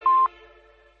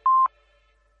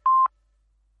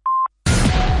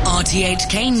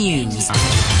RTHK News.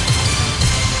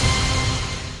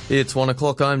 It's 1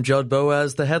 o'clock. I'm Judd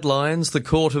Boaz. The headlines. The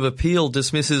Court of Appeal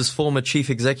dismisses former Chief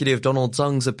Executive Donald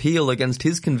Tsang's appeal against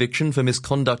his conviction for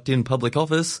misconduct in public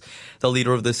office. The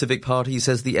leader of the Civic Party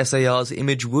says the SAR's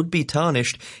image would be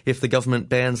tarnished if the government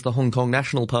bans the Hong Kong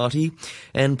National Party.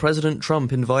 And President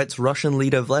Trump invites Russian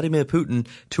leader Vladimir Putin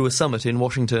to a summit in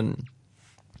Washington.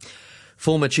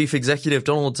 Former Chief Executive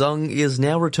Donald Tsang is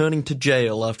now returning to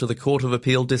jail after the Court of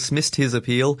Appeal dismissed his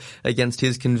appeal against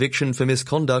his conviction for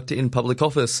misconduct in public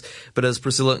office. But as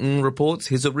Priscilla Ng reports,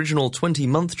 his original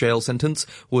 20-month jail sentence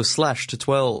was slashed to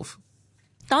 12.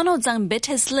 Donald Tsang bit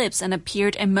his lips and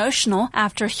appeared emotional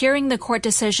after hearing the court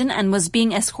decision and was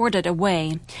being escorted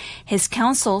away. His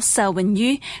counsel, Seo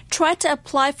Wen-yu, tried to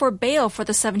apply for bail for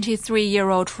the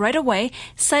 73-year-old right away,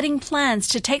 citing plans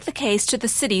to take the case to the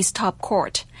city's top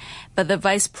court. But the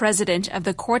Vice President of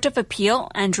the Court of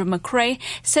Appeal, Andrew McRae,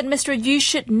 said Mr. Yu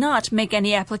should not make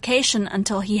any application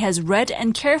until he has read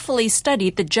and carefully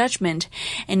studied the judgment,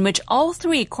 in which all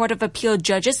three Court of Appeal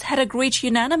judges had agreed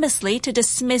unanimously to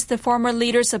dismiss the former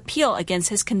leader's appeal against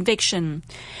his conviction.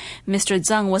 Mr.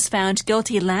 Tsang was found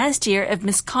guilty last year of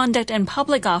misconduct in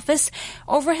public office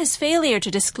over his failure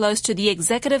to disclose to the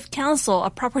Executive Council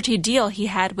a property deal he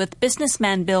had with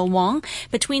businessman Bill Wong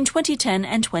between 2010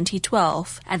 and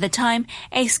 2012. At the time,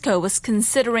 ASCO was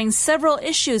considering several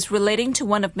issues relating to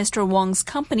one of Mr. Wong's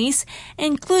companies,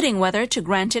 including whether to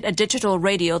grant it a digital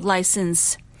radio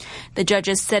license. The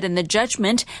judges said in the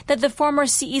judgment that the former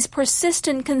CE's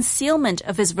persistent concealment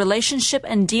of his relationship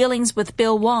and dealings with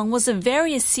Bill Wong was a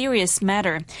very serious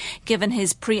matter, given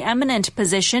his preeminent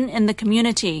position in the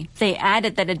community. They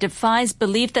added that it defies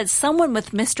belief that someone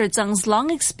with Mr. Tsang's long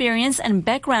experience and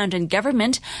background in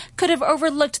government could have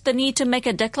overlooked the need to make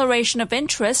a declaration of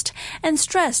interest, and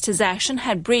stressed his action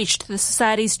had breached the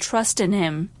society's trust in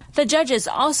him. The judges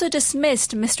also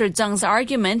dismissed Mr. Tsang's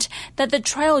argument that the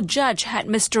trial judge had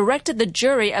misdirected the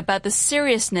jury about the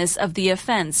seriousness of the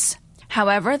offense.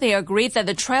 However, they agreed that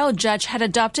the trial judge had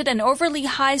adopted an overly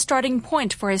high starting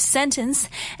point for his sentence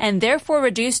and therefore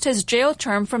reduced his jail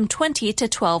term from 20 to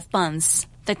 12 months.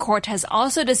 The court has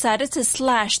also decided to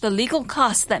slash the legal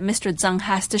costs that Mr. Tsang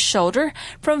has to shoulder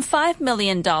from $5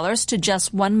 million to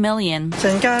just $1 million.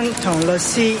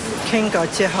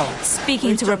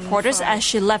 Speaking to reporters as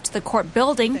she left the court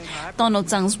building, Donald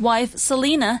Tsang's wife,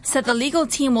 Selena, said the legal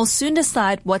team will soon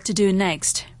decide what to do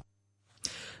next.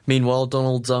 Meanwhile,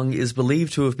 Donald Tsang is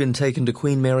believed to have been taken to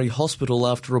Queen Mary Hospital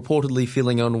after reportedly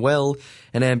feeling unwell.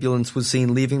 An ambulance was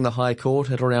seen leaving the High Court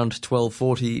at around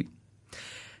 12:40.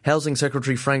 Housing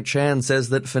Secretary Frank Chan says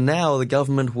that for now the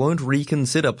government won't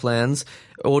reconsider plans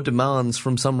or demands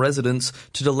from some residents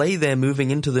to delay their moving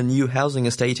into the new housing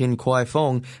estate in Kwai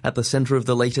Fong at the centre of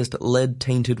the latest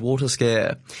lead-tainted water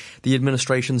scare. The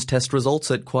administration's test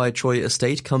results at Kwai Choi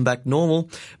Estate come back normal,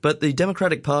 but the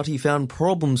Democratic Party found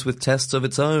problems with tests of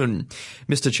its own.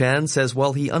 Mr. Chan says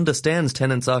while he understands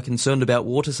tenants are concerned about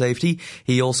water safety,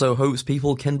 he also hopes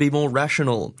people can be more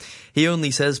rational. He only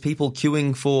says people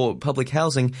queuing for public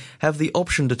housing have the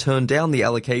option to turn down the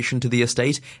allocation to the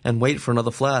estate and wait for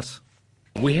another flat.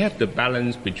 We have the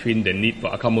balance between the need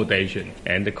for accommodation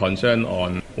and the concern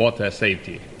on water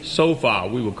safety. So far,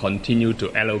 we will continue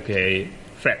to allocate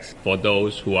flats for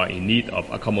those who are in need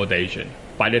of accommodation.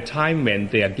 By the time when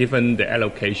they are given the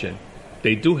allocation,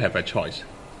 they do have a choice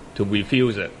to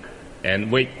refuse it and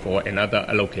wait for another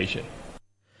allocation.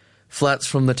 Flats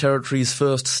from the territory's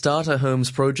first starter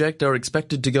homes project are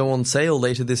expected to go on sale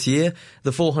later this year.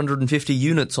 The 450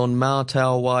 units on Ma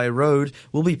Tau Wai Road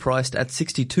will be priced at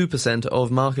 62%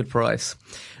 of market price.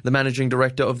 The managing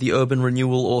director of the Urban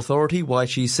Renewal Authority, Wai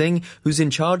Chi Sing, who's in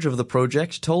charge of the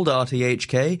project, told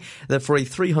RTHK that for a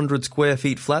 300 square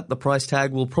feet flat, the price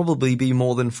tag will probably be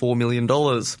more than $4 million.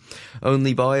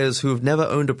 Only buyers who have never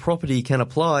owned a property can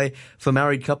apply. For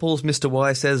married couples, Mr.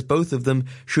 Wai says both of them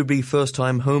should be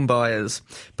first-time home buyers.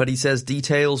 But he says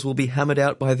details will be hammered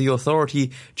out by the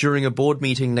authority during a board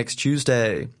meeting next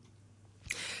Tuesday.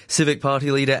 Civic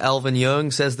Party leader Alvin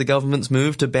Yeung says the government's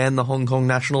move to ban the Hong Kong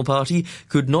National Party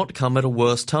could not come at a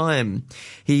worse time.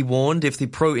 He warned if the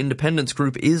pro-independence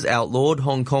group is outlawed,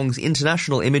 Hong Kong's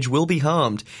international image will be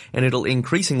harmed, and it'll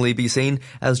increasingly be seen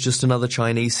as just another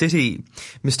Chinese city.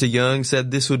 Mr. Yeung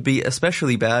said this would be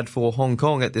especially bad for Hong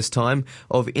Kong at this time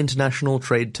of international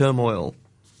trade turmoil.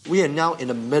 We are now in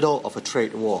the middle of a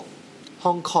trade war.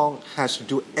 Hong Kong has to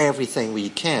do everything we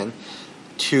can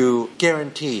to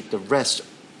guarantee the rest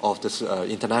of the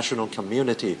international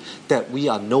community that we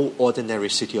are no ordinary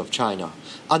city of China.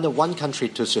 Under one country,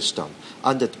 two system,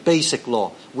 under the basic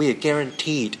law, we are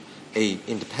guaranteed a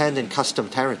independent custom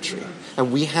territory.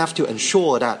 And we have to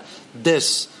ensure that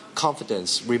this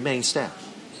confidence remains there.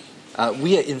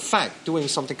 We are, in fact, doing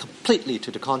something completely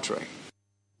to the contrary.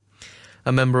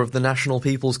 A member of the National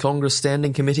People's Congress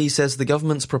Standing Committee says the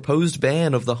government's proposed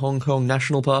ban of the Hong Kong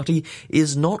National Party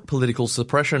is not political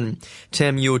suppression.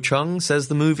 Tam Yu Chung says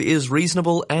the move is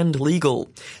reasonable and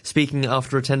legal. Speaking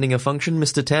after attending a function,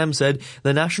 Mr. Tam said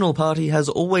the National Party has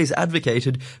always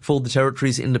advocated for the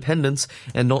territory's independence,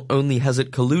 and not only has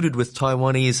it colluded with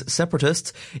Taiwanese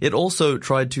separatists, it also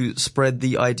tried to spread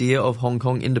the idea of Hong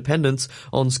Kong independence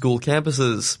on school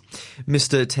campuses.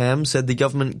 Mr. Tam said the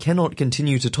government cannot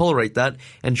continue to tolerate that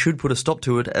and should put a stop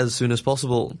to it as soon as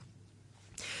possible.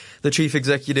 The Chief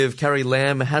Executive, Carrie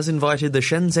Lam, has invited the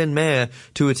Shenzhen Mayor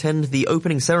to attend the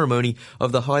opening ceremony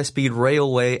of the high-speed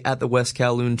railway at the West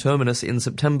Kowloon terminus in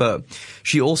September.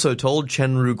 She also told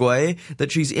Chen Rugui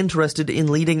that she's interested in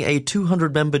leading a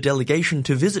 200-member delegation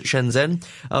to visit Shenzhen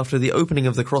after the opening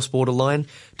of the cross-border line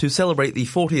to celebrate the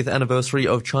 40th anniversary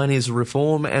of Chinese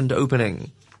reform and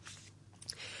opening.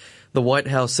 The White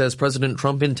House says President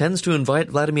Trump intends to invite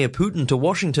Vladimir Putin to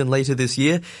Washington later this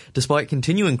year, despite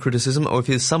continuing criticism of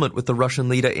his summit with the Russian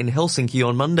leader in Helsinki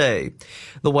on Monday.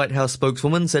 The White House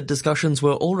spokeswoman said discussions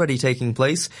were already taking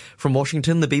place. From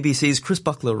Washington, the BBC's Chris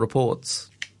Buckler reports.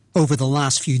 Over the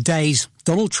last few days,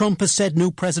 Donald Trump has said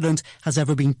no president has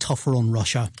ever been tougher on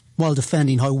Russia, while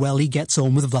defending how well he gets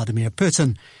on with Vladimir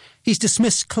Putin. He's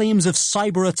dismissed claims of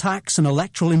cyber attacks and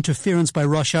electoral interference by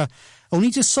Russia, only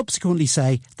to subsequently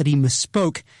say that he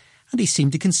misspoke, and he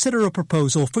seemed to consider a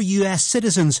proposal for US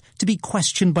citizens to be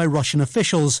questioned by Russian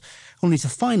officials, only to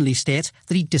finally state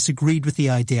that he disagreed with the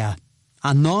idea.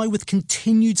 And now, with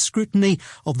continued scrutiny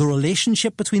of the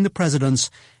relationship between the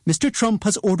presidents, Mr. Trump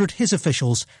has ordered his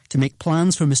officials to make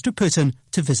plans for Mr. Putin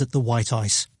to visit the White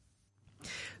House.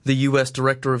 The US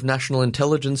Director of National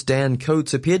Intelligence, Dan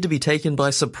Coats, appeared to be taken by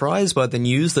surprise by the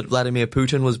news that Vladimir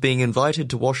Putin was being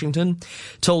invited to Washington.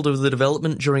 Told of the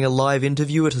development during a live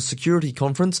interview at a security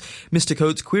conference, Mr.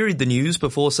 Coats queried the news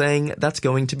before saying that's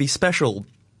going to be special.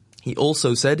 He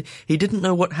also said he didn't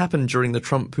know what happened during the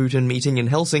Trump-Putin meeting in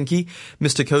Helsinki.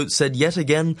 Mr. Coats said yet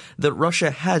again that Russia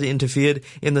had interfered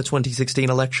in the 2016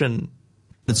 election.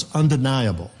 It's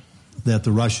undeniable that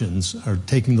the Russians are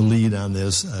taking the lead on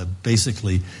this.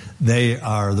 Basically, they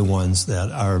are the ones that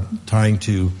are trying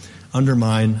to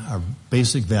undermine our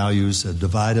basic values,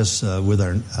 divide us with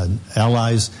our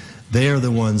allies. They are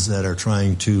the ones that are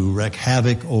trying to wreak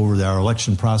havoc over our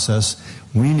election process.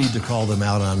 We need to call them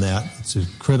out on that. It's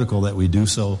critical that we do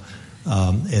so,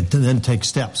 and to then take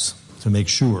steps to make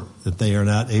sure that they are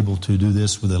not able to do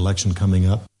this with the election coming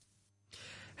up.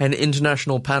 An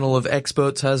international panel of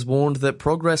experts has warned that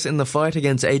progress in the fight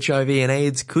against HIV and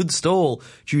AIDS could stall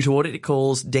due to what it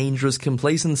calls dangerous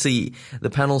complacency.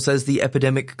 The panel says the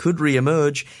epidemic could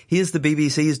re-emerge. Here's the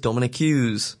BBC's Dominic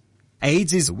Hughes.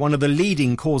 AIDS is one of the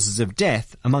leading causes of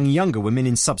death among younger women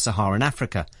in sub-Saharan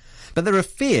Africa. But there are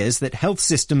fears that health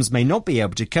systems may not be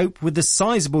able to cope with the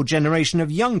sizable generation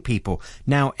of young people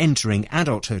now entering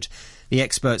adulthood. The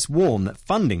experts warn that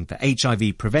funding for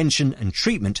HIV prevention and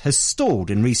treatment has stalled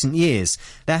in recent years.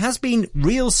 There has been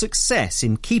real success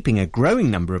in keeping a growing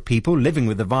number of people living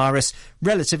with the virus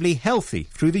relatively healthy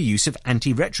through the use of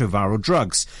antiretroviral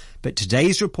drugs. But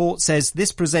today's report says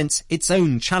this presents its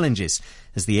own challenges.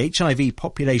 As the HIV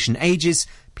population ages,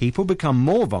 people become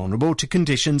more vulnerable to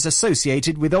conditions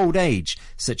associated with old age,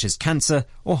 such as cancer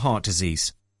or heart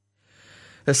disease.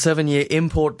 A 7-year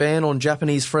import ban on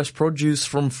Japanese fresh produce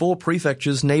from 4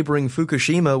 prefectures neighbouring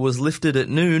Fukushima was lifted at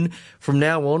noon. From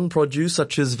now on, produce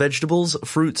such as vegetables,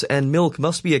 fruits and milk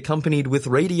must be accompanied with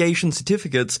radiation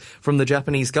certificates from the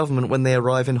Japanese government when they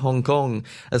arrive in Hong Kong,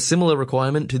 a similar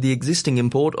requirement to the existing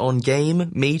import on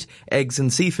game, meat, eggs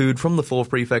and seafood from the 4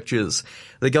 prefectures.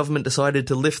 The government decided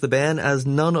to lift the ban as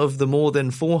none of the more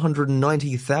than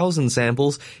 490,000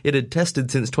 samples it had tested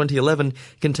since 2011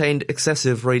 contained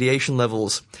excessive radiation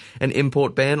levels. An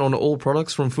import ban on all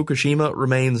products from Fukushima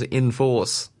remains in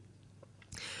force.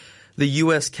 The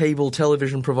US cable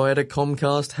television provider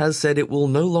Comcast has said it will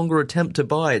no longer attempt to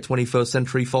buy 21st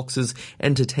Century Fox's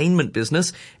entertainment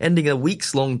business, ending a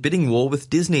weeks-long bidding war with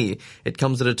Disney. It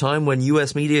comes at a time when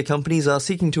US media companies are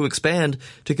seeking to expand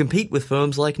to compete with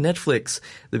firms like Netflix.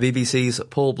 The BBC's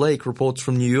Paul Blake reports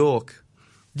from New York.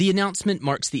 The announcement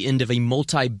marks the end of a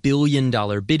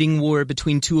multi-billion-dollar bidding war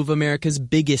between 2 of America's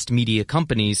biggest media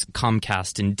companies,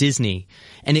 Comcast and Disney.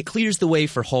 And it clears the way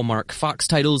for Hallmark Fox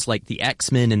titles like The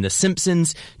X-Men and The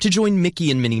Simpsons to join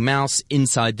Mickey and Minnie Mouse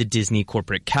inside the Disney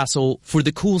corporate castle for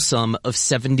the cool sum of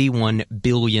 $71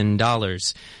 billion.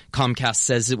 Comcast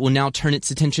says it will now turn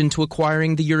its attention to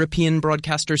acquiring the European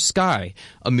broadcaster Sky,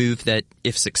 a move that,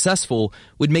 if successful,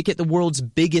 would make it the world's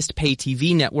biggest pay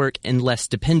TV network and less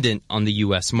dependent on the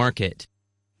US market.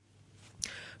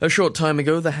 A short time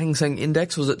ago, the Hang Seng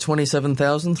Index was at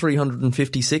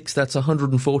 27,356. That's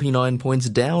 149 points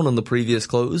down on the previous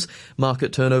close.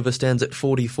 Market turnover stands at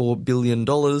 $44 billion.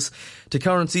 To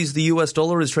currencies, the US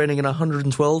dollar is trading at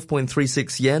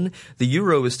 112.36 yen. The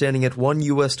euro is standing at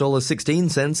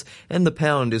 $1.16, and the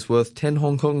pound is worth 10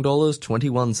 Hong Kong dollars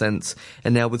 21 cents.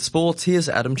 And now with sports, here's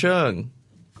Adam Chung.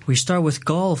 We start with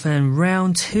golf, and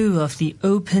round 2 of the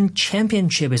Open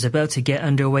Championship is about to get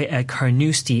underway at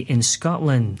Carnoustie in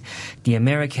Scotland. The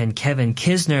American Kevin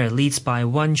Kisner leads by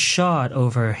 1 shot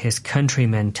over his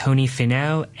countrymen Tony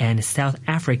Finau and South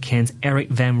Africans Eric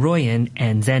Van Rooyen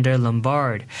and Xander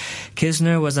Lombard.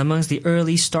 Kisner was amongst the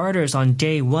early starters on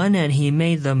day 1, and he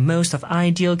made the most of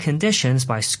ideal conditions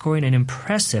by scoring an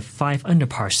impressive 5 under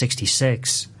par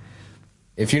 66.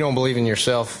 If you don't believe in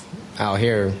yourself out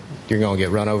here, you're going to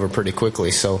get run over pretty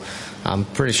quickly. So I'm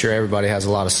pretty sure everybody has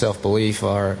a lot of self-belief,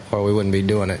 or we wouldn't be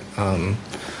doing it.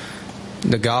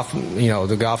 The golf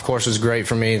course is great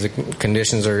for me. The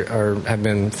conditions have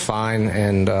been fine,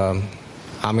 and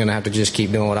I'm going to have to just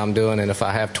keep doing what I'm doing. And if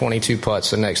I have 22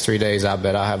 putts the next 3 days, I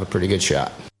bet I have a pretty good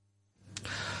shot.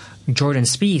 Jordan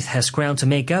Spieth has ground to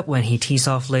make up when he tees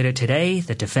off later today.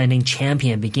 The defending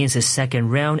champion begins his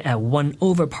second round at 1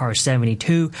 over par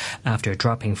 72 after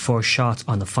dropping 4 shots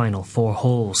on the final 4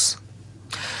 holes.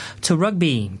 To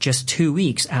rugby, just 2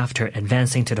 weeks after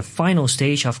advancing to the final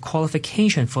stage of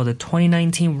qualification for the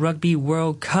 2019 Rugby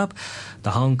World Cup,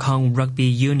 the Hong Kong Rugby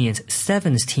Union's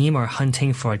Sevens team are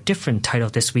hunting for a different title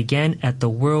this weekend at the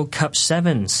World Cup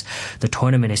Sevens. The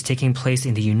tournament is taking place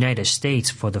in the United States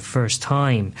for the first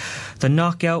time. The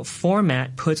knockout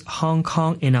format puts Hong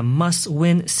Kong in a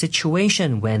must-win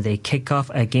situation when they kick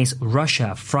off against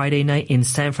Russia Friday night in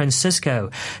San Francisco.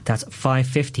 That's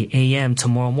 5:50 a.m.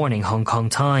 tomorrow morning Hong Kong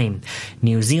time.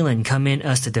 New Zealand come in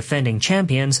as the defending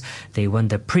champions. They won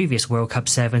the previous World Cup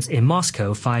Sevens in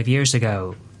Moscow 5 years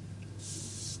ago.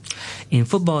 In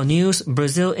football news,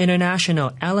 Brazil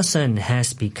international Alisson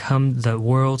has become the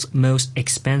world's most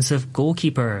expensive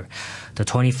goalkeeper. The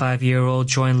 25-year-old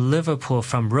joined Liverpool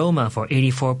from Roma for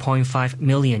 $84.5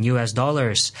 million.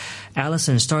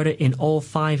 Alisson started in all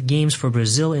 5 games for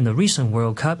Brazil in the recent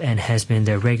World Cup and has been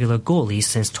their regular goalie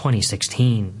since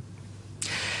 2016.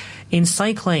 In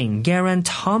cycling, Geraint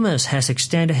Thomas has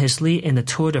extended his lead in the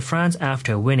Tour de France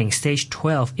after winning stage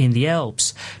 12 in the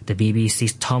Alps. The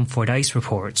BBC's Tom Fordyce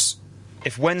reports.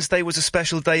 If Wednesday was a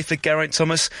special day for Geraint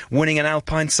Thomas, winning an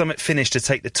Alpine Summit finish to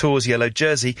take the Tour's yellow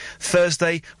jersey,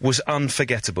 Thursday was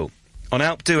unforgettable. On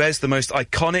Alpe d'Huez, the most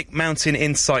iconic mountain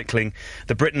in cycling,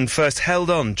 the Briton first held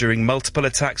on during multiple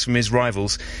attacks from his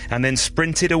rivals and then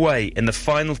sprinted away in the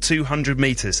final 200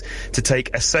 metres to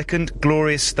take a second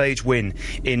glorious stage win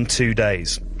in 2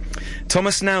 days.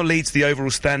 Thomas now leads the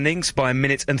overall standings by 1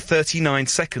 minute and 39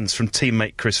 seconds from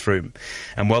teammate Chris Froome.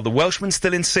 And while the Welshman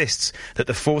still insists that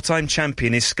the 4-time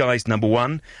champion is Sky's number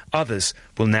 1, others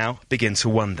will now begin to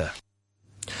wonder.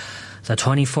 The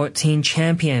 2014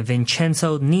 champion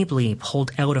Vincenzo Nibali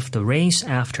pulled out of the race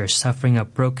after suffering a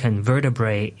broken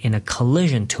vertebrae in a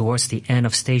collision towards the end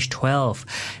of stage 12.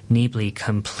 Nibali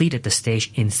completed the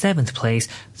stage in 7th place,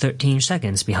 13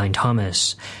 seconds behind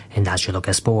Thomas. And that's your look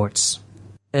at sports.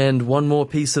 And one more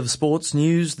piece of sports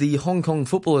news. The Hong Kong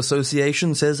Football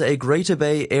Association says a Greater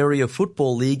Bay Area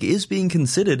Football League is being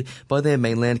considered by their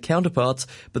mainland counterparts,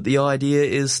 but the idea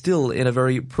is still in a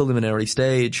very preliminary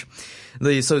stage.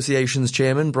 The association's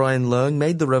chairman, Brian Leung,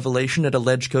 made the revelation at a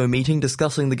LegCo meeting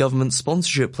discussing the government's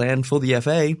sponsorship plan for the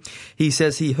FA. He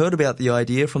says he heard about the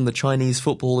idea from the Chinese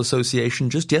Football Association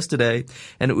just yesterday,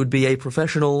 and it would be a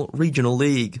professional regional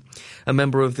league. A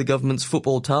member of the government's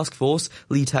football task force,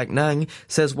 Lee Tak Nang,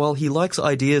 says while he likes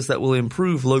ideas that will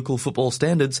improve local football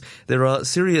standards, there are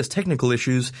serious technical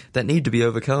issues that need to be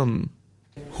overcome.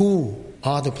 Who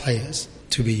are the players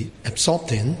to be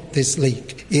absorbed in this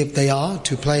league? If they are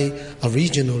to play a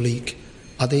regional league,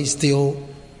 are they still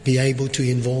be able to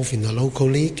involve in the local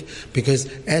league? Because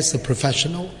as a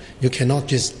professional, you cannot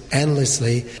just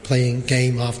endlessly playing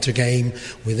game after game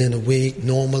within a week.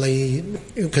 Normally,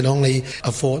 you can only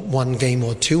afford 1 game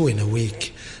or 2 in a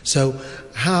week. So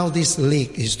how this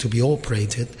league is to be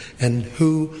operated and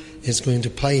who is going to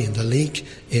play in the league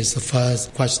is the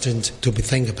first question to be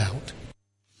think about.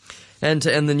 And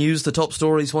to end the news, the top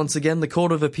stories once again. The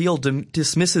Court of Appeal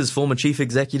dismisses former Chief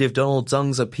Executive Donald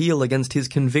Tsang's appeal against his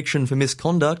conviction for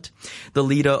misconduct. The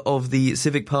leader of the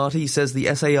Civic Party says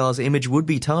the SAR's image would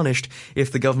be tarnished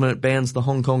if the government bans the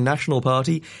Hong Kong National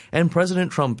Party. And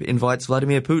President Trump invites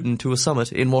Vladimir Putin to a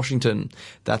summit in Washington.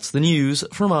 That's the news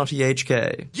from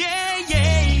RTHK. Yeah,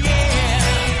 yeah, yeah.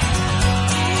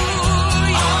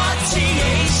 Ooh,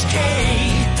 RTHK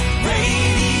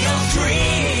Radio 3.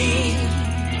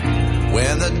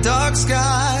 When the dark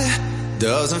sky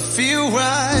doesn't feel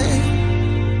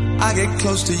right, I get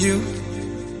close to you.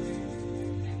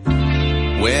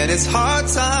 When it's hard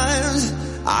times,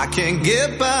 I can't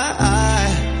get by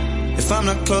if I'm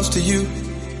not close to you.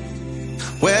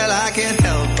 Well, I can't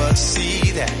help but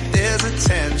see that there's a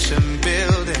tension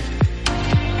building.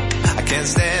 I can't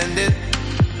stand it.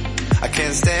 I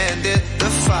can't stand it. The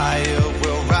fire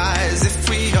will rise if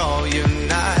we all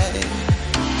unite.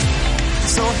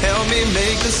 So help me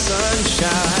make the sun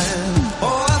shine.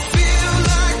 Oh, I feel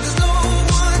like there's no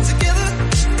one together.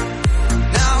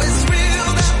 Now it's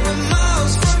real that we're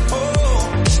miles from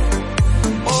home.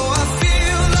 Oh, I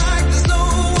feel like there's no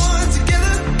one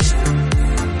together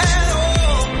at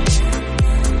all,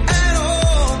 at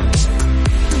all.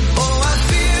 Oh, I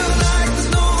feel like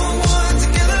there's no one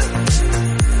together.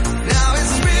 Now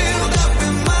it's real that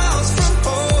we're miles from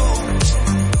home.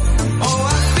 Oh, I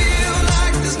feel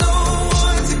like there's no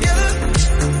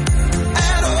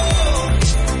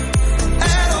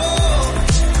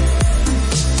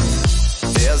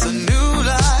there's a new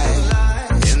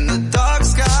light in the dark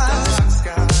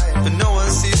sky, but no one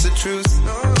sees the truth.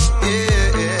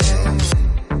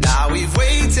 Yeah. Now we've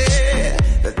waited,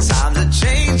 the times are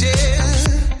changing,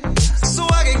 so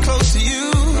I get close to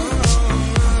you.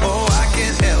 Oh, I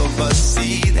can't help but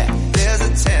see that there's a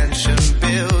tension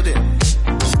building.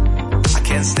 I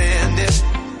can't stand it.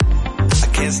 I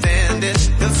can't stand it.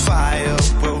 The fire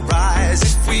will rise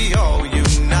if we all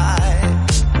unite.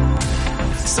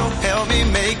 So help me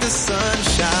make the sun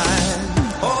shine.